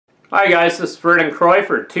Hi guys, this is Vernon and Croy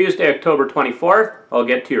for Tuesday, October 24th. I'll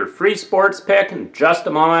get to your free sports pick in just a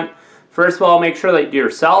moment. First of all, make sure that you do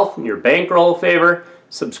yourself and your bankroll a favor.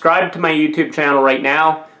 Subscribe to my YouTube channel right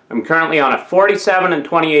now. I'm currently on a 47 and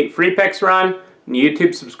 28 free picks run. And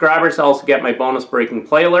YouTube subscribers also get my bonus breaking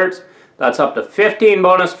play alerts. That's up to 15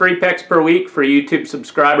 bonus free picks per week for YouTube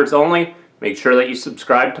subscribers only. Make sure that you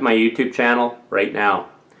subscribe to my YouTube channel right now.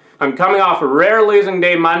 I'm coming off a rare losing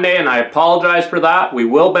day Monday, and I apologize for that. We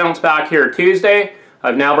will bounce back here Tuesday.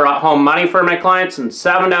 I've now brought home money for my clients in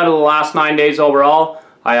 7 out of the last 9 days overall.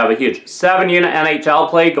 I have a huge 7-unit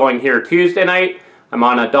NHL play going here Tuesday night. I'm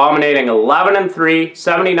on a dominating 11-3,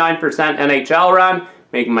 79% NHL run,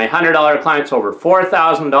 making my $100 clients over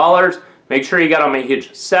 $4,000. Make sure you get on my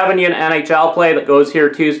huge 7-unit NHL play that goes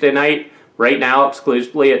here Tuesday night, right now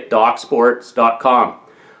exclusively at DocSports.com.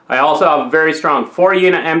 I also have a very strong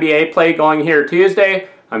 4-unit NBA play going here Tuesday.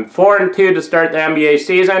 I'm 4-2 to start the NBA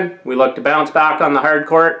season. We look to bounce back on the hard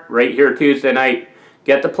court right here Tuesday night.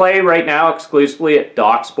 Get the play right now exclusively at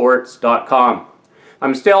DocSports.com.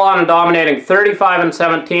 I'm still on a dominating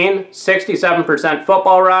 35-17, 67%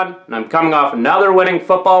 football run, and I'm coming off another winning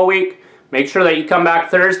football week. Make sure that you come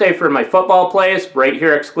back Thursday for my football plays right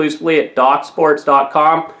here exclusively at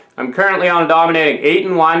DocSports.com. I'm currently on a dominating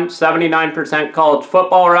 8-1, 79% college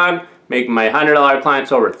football run, making my $100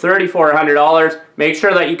 clients over $3,400. Make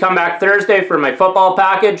sure that you come back Thursday for my football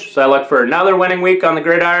package, so I look for another winning week on the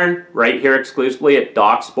gridiron, right here exclusively at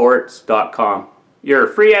DocSports.com. Your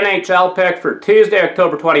free NHL pick for Tuesday,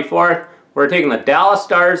 October 24th, we're taking the Dallas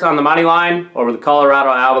Stars on the money line over the Colorado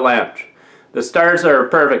Avalanche. The Stars are a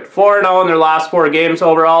perfect 4-0 in their last 4 games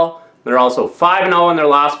overall. They're also 5-0 in their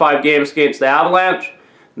last 5 games against the Avalanche.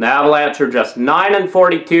 The Avalanche are just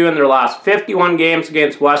 9-42 in their last 51 games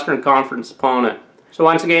against Western Conference opponent. So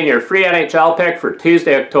once again, your free NHL pick for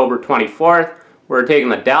Tuesday, October 24th. We're taking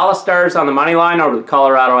the Dallas Stars on the money line over the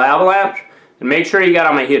Colorado Avalanche. And make sure you get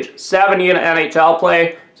on my huge 7-unit NHL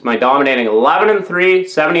play. So my dominating 11-3,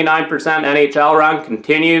 79% NHL run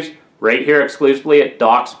continues right here exclusively at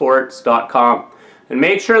DocSports.com. And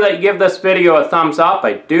make sure that you give this video a thumbs up.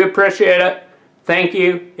 I do appreciate it. Thank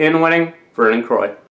you. In winning, Vernon and Croy.